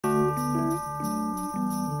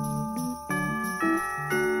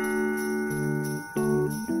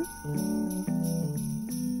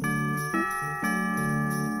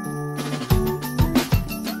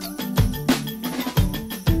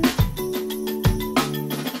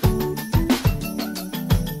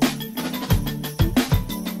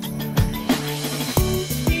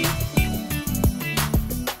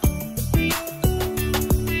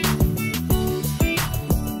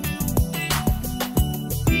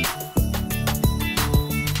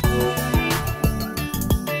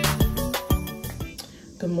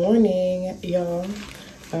morning, y'all.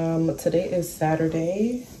 Today is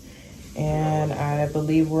Saturday and I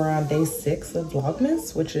believe we're on day 6 of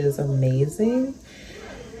Vlogmas, which is amazing.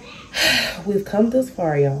 We've come this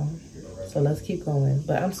far, y'all, so let's keep going.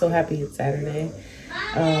 But I'm so happy it's Saturday.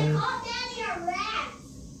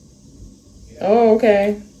 Oh,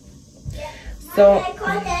 okay. So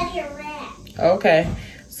okay,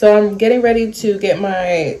 so I'm getting ready to get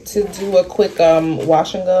do a quick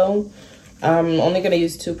wash and go. I'm only gonna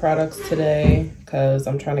use 2 products today because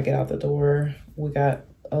I'm trying to get out the door. We got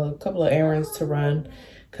a couple of errands to run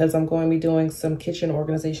because I'm going to be doing some kitchen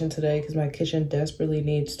organization today because my kitchen desperately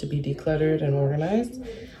needs to be decluttered and organized.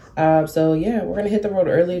 So yeah, we're gonna hit the road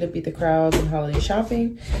early to beat the crowds and holiday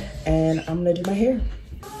shopping, and I'm gonna do my hair.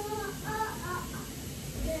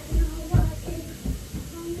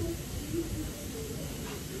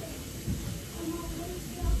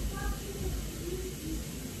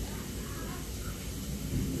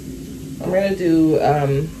 I'm gonna do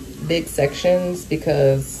big sections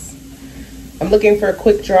because I'm looking for a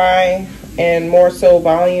quick dry and more so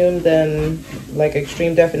volume than like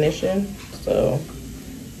extreme definition. So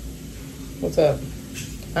what's up?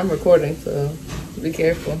 I'm recording, so be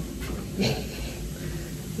careful.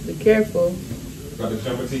 Be careful. About to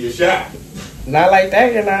jump into your shot. Not like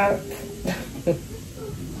that, you're not.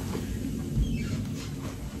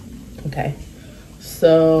 Okay,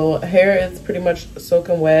 so hair is pretty much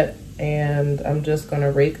soaking wet and I'm just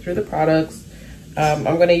gonna rake through the products. I'm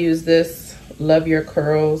gonna use this Love Your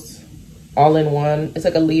Curls all-in-one. It's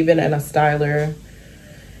like a leave-in and a styler.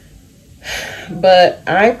 But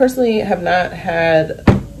I personally have not had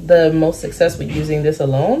the most success with using this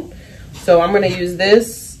alone. So I'm gonna use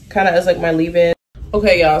this kind of as like my leave-in.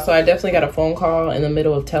 Okay, y'all, so I definitely got a phone call in the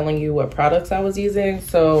middle of telling you what products I was using.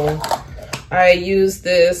 So I use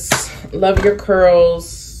this Love Your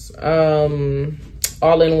Curls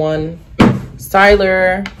all-in-one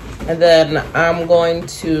styler, and then I'm going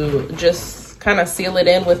to just kind of seal it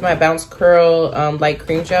in with my Bounce Curl light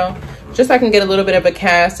cream gel, just so I can get a little bit of a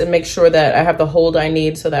cast and make sure that I have the hold I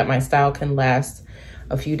need so that my style can last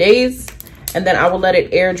a few days. And then I will let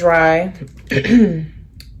it air dry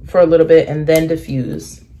for a little bit and then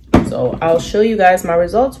diffuse. So I'll show you guys my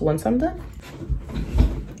results once I'm done.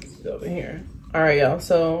 Over here. All right, y'all,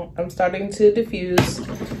 so I'm starting to diffuse.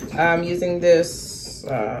 I'm using this,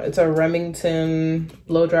 it's a Remington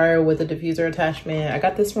blow dryer with a diffuser attachment. I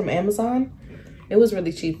got this from Amazon. It was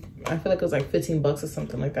really cheap. I feel like it was like 15 bucks or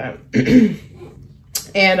something like that.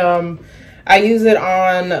 And I use it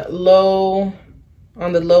on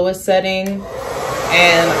the lowest setting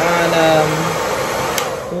and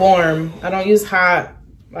on warm. I don't use hot.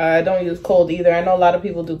 I don't use cold either. I know a lot of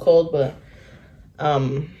people do cold, but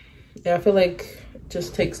yeah, I feel like it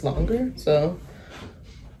just takes longer. So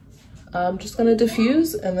I'm just gonna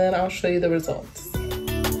diffuse and then I'll show you the results.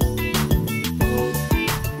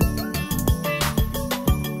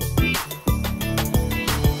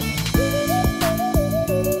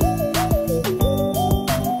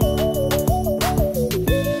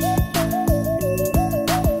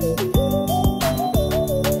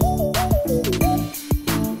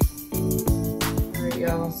 Alright,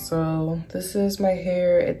 y'all, so this is my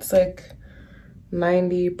hair. It's like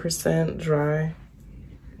 90% dry.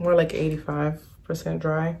 More like 85%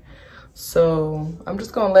 dry. So I'm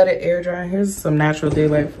just gonna let it air dry. Here's some natural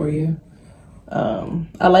daylight for you.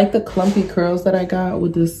 I like the clumpy curls that I got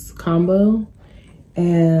with this combo,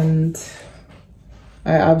 and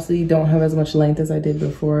I obviously don't have as much length as I did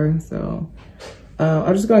before. So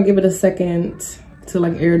I'm just gonna give it a second to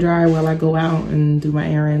like air dry while I go out and do my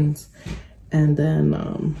errands, and then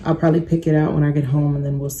I'll probably pick it out when I get home, and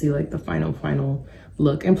then we'll see like the final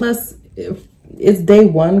look. And plus, it's day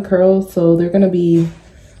 1 curls, so they're gonna be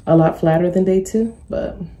a lot flatter than day 2,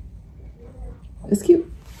 but it's cute.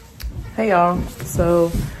 Hey y'all, so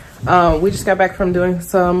we just got back from doing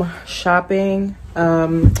some shopping.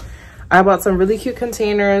 I bought some really cute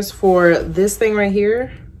containers for this thing right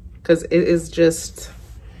here because it is just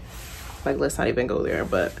like, let's not even go there.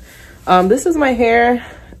 But this is my hair.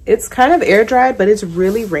 It's kind of air dried, but it's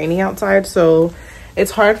really rainy outside, so it's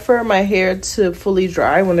hard for my hair to fully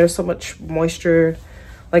dry when there's so much moisture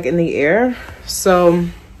like in the air. So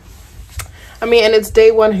I mean, and it's day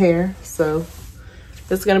 1 hair, so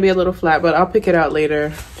it's gonna be a little flat, but I'll pick it out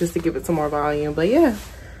later just to give it some more volume. But yeah,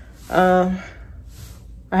 I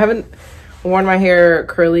haven't worn my hair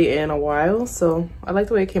curly in a while, so I like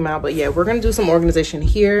the way it came out. But yeah, we're gonna do some organization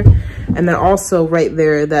here, and then also right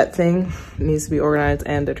there, that thing needs to be organized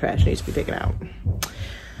and the trash needs to be taken out.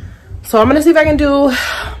 So I'm gonna see if I can do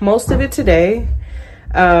most of it today.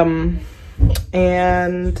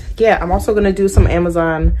 And yeah, I'm also gonna do some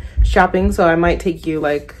Amazon shopping, so I might take you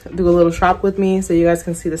like do a little shop with me so you guys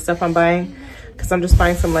can see the stuff I'm buying, because I'm just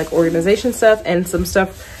buying some like organization stuff and some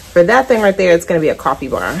stuff for that thing right there. It's gonna be a coffee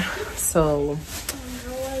bar. So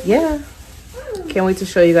yeah, can't wait to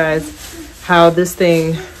show you guys how this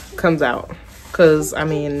thing comes out, because I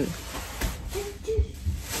mean,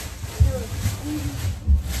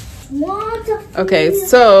 okay,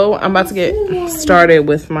 so I'm about to get started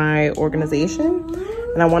with my organization,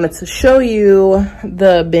 and I wanted to show you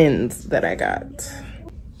the bins that I got.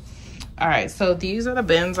 All right, so these are the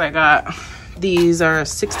bins I got. These are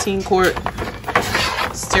 16 quart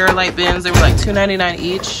Sterilite bins. They were like $2.99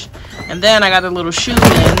 each. And then I got the little shoe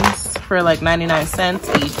bins for like 99 cents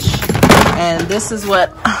each. And this is what,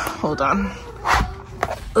 hold on.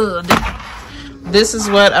 This is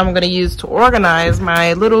what I'm gonna use to organize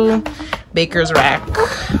my little baker's rack.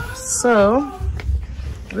 So,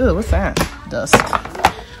 what's that? Dust.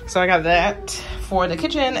 So I got that for the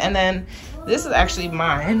kitchen, and then this is actually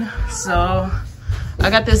mine. So I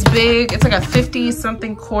got this big, it's like a 50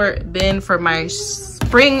 something quart bin for my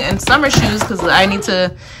spring and summer shoes, because I need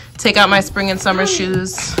to take out my spring and summer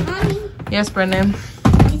shoes. Mommy, yes, Brendan?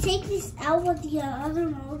 you take this out with the other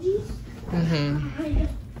emojis? Mm-hmm.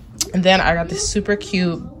 And then I got this super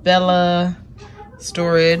cute Bella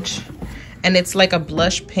storage, and it's like a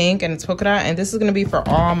blush pink and it's polka dot, and this is gonna be for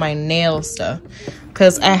all my nail stuff,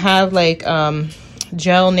 because I have like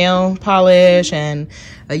gel nail polish and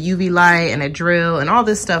a UV light and a drill and all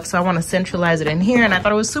this stuff, so I want to centralize it in here. And I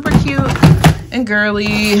thought it was super cute and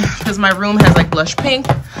girly because my room has like blush pink.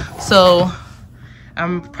 So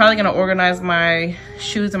I'm probably gonna organize my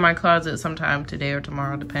shoes in my closet sometime today or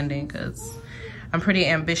tomorrow, depending, because I'm pretty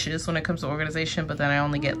ambitious when it comes to organization, but then I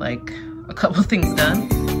only get like a couple things done.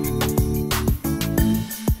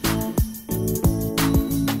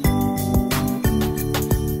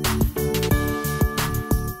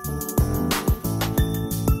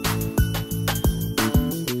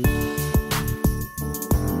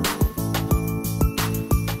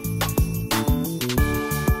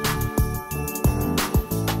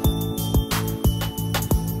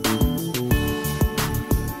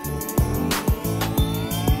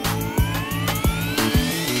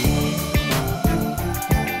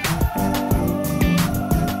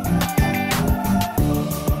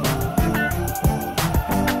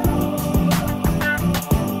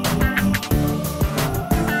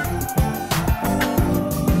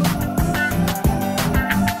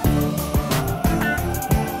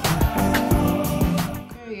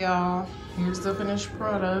 Y'all, here's the finished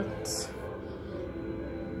product.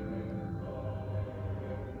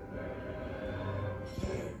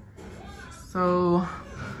 So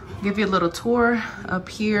give you a little tour. Up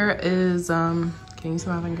here is can you see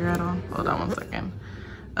my finger at all? Hold on one second.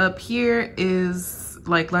 Up here is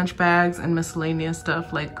like lunch bags and miscellaneous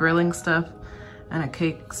stuff, like grilling stuff and a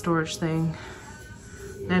cake storage thing.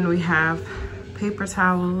 Then we have paper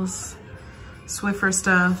towels, Swiffer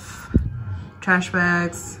stuff, trash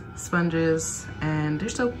bags, sponges, and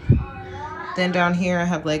dish soap. Then down here I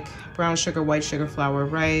have like brown sugar, white sugar, flour,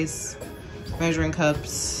 rice, measuring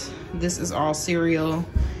cups. This is all cereal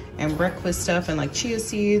and breakfast stuff, and like chia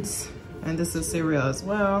seeds, and this is cereal as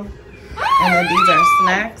well. And then these are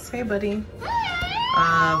snacks. Hey buddy.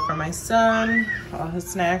 For my son, all his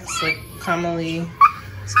snacks, like commonly,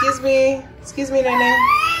 excuse me Nene.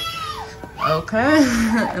 Okay.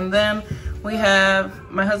 And then we have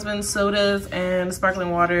my husband's sodas and sparkling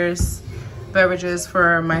waters, beverages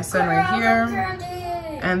for my son right here.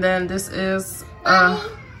 And then this is Can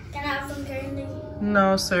I have some candy?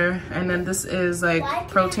 no sir. And then this is like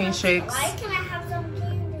protein shakes, Why can I have some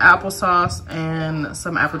candy? applesauce, and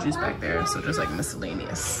some apple juice back there. So just like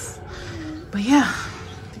miscellaneous. But yeah,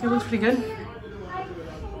 I think it looks pretty good.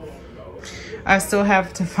 I still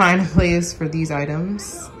have to find a place for these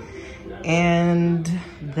items, and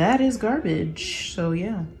that is garbage. So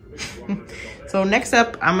yeah. So next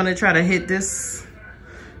up, I'm gonna try to hit this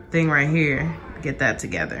thing right here, get that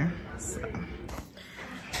together. So.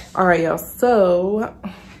 All right, y'all, so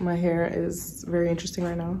my hair is very interesting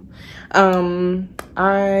right now.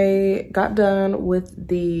 I got done with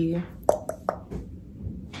the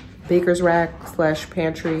baker's rack /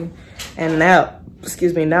 pantry, and now,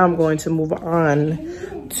 excuse me, now I'm going to move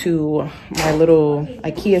on to my little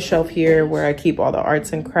IKEA shelf here where I keep all the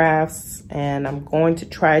arts and crafts, and I'm going to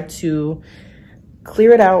try to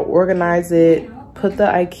clear it out, organize it, put the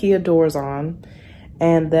IKEA doors on,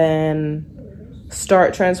 and then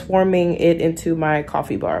start transforming it into my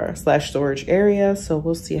coffee bar / storage area. So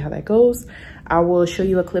we'll see how that goes. I will show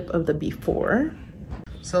you a clip of the before.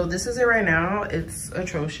 So this is it right now. It's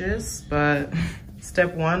atrocious, but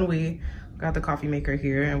step one, we got the coffee maker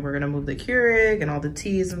here, and we're gonna move the Keurig and all the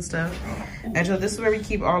teas and stuff. And so this is where we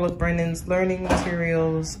keep all of Brennan's learning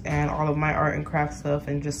materials and all of my art and craft stuff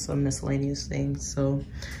and just some miscellaneous things. So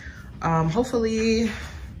hopefully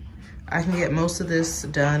I can get most of this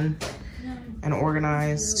done and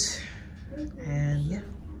organized, and yeah.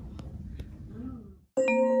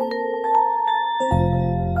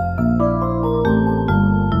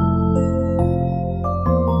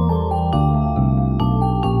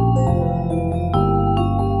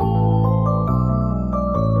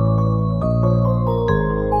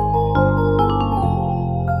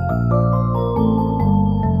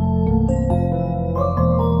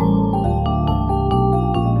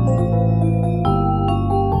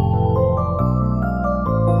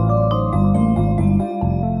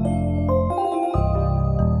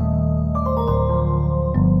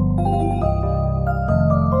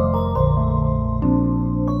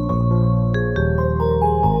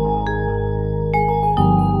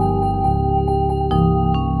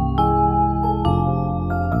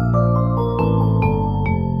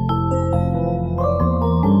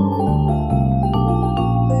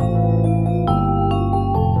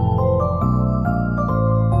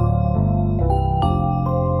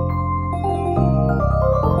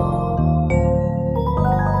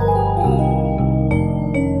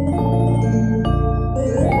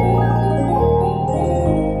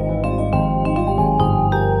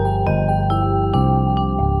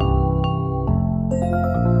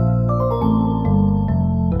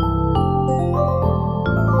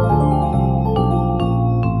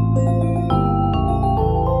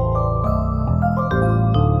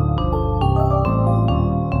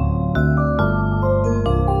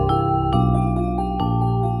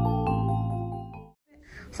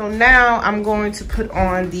 So now I'm going to put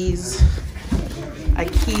on these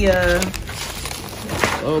IKEA,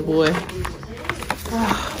 oh boy,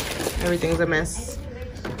 everything's a mess.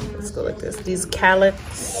 Let's go like this. These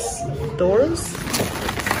calyx doors.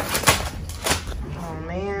 Oh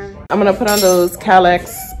man. I'm gonna put on those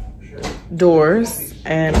calyx doors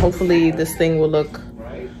and hopefully this thing will look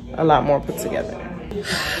a lot more put together.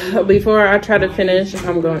 Before I try to finish,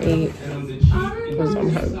 I'm gonna eat because I'm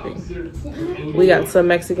hungry. We got some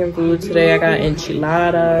Mexican food today. I got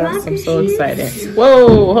enchiladas. I'm so excited.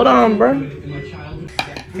 Whoa, hold on, bro.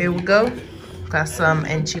 Here we go. Got some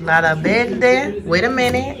enchilada verde. Wait a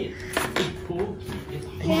minute.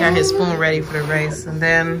 He got his spoon ready for the rice. And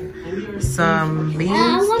then some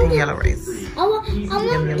beans and yellow rice.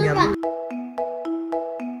 Yum, yum, yum.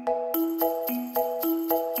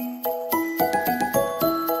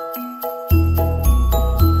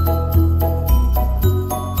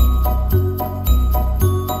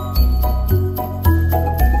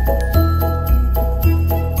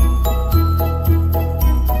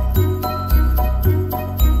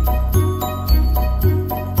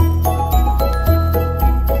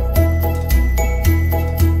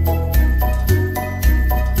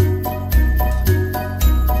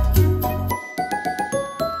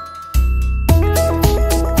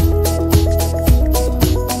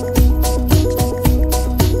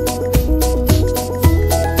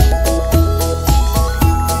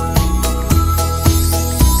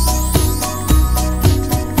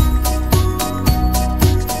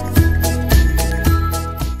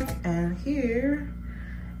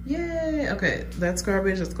 Okay, that's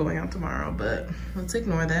garbage. That's going out tomorrow, but let's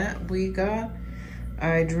ignore that.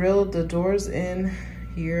 I drilled the doors in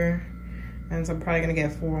here, and so I'm probably gonna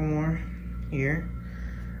get 4 more here.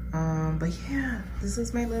 But yeah, this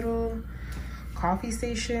is my little coffee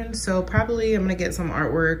station. So probably I'm gonna get some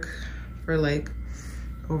artwork for like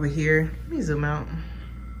over here. Let me zoom out.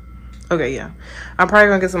 Okay, yeah. I'm probably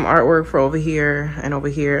gonna get some artwork for over here and over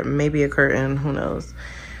here, maybe a curtain, who knows.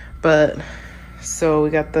 But so we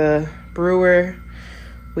got the brewer,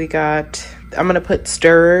 I'm gonna put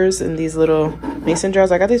stirrers in these little mason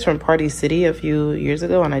jars. I got these from Party City a few years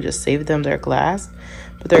ago and I just saved them. They're glass,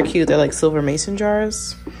 but they're cute. They're like silver mason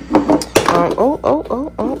jars.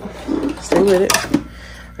 Stay with it.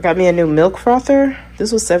 I got me a new milk frother.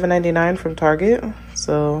 This was $7.99 from Target.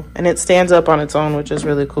 So, and it stands up on its own, which is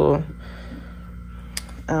really cool.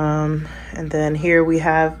 And then here we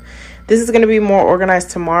have, this is going to be more organized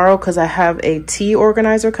tomorrow because I have a tea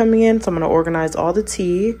organizer coming in. So I'm going to organize all the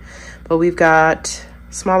tea. But we've got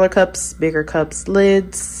smaller cups, bigger cups,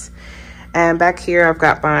 lids. And back here I've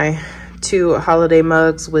got my 2 holiday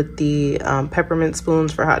mugs with the peppermint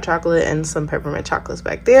spoons for hot chocolate and some peppermint chocolates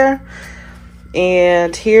back there.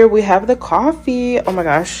 And here we have the coffee. Oh my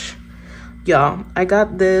gosh. Y'all, I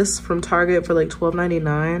got this from Target for like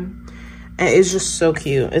 $12.99. And it's just so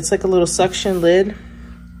cute. It's like a little suction lid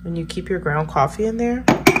and you keep your ground coffee in there.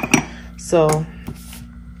 So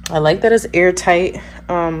I like that it's airtight.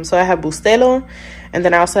 So I have Bustelo, and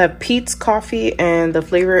then I also have Pete's coffee, and the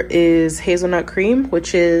flavor is hazelnut cream,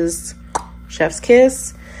 which is chef's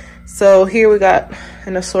kiss. So here we got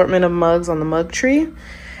an assortment of mugs on the mug tree,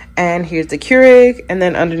 and here's the Keurig, and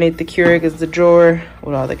then underneath the Keurig is the drawer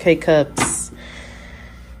with all the K-cups.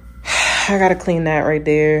 I gotta clean that right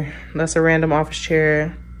there. That's a random office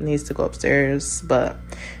chair, needs to go upstairs. But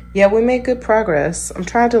yeah, we made good progress. I'm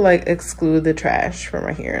trying to like exclude the trash from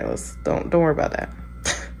right here. Don't worry about that.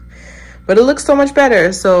 But it looks so much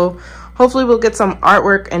better. So hopefully we'll get some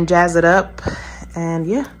artwork and jazz it up. And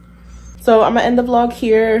yeah. So I'm gonna end the vlog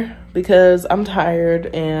here because I'm tired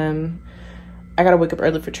and I gotta wake up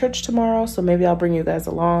early for church tomorrow. So maybe I'll bring you guys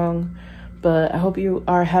along. But I hope you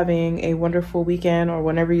are having a wonderful weekend, or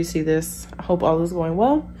whenever you see this. I hope all is going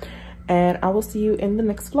well. And I will see you in the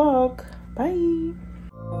next vlog. Bye.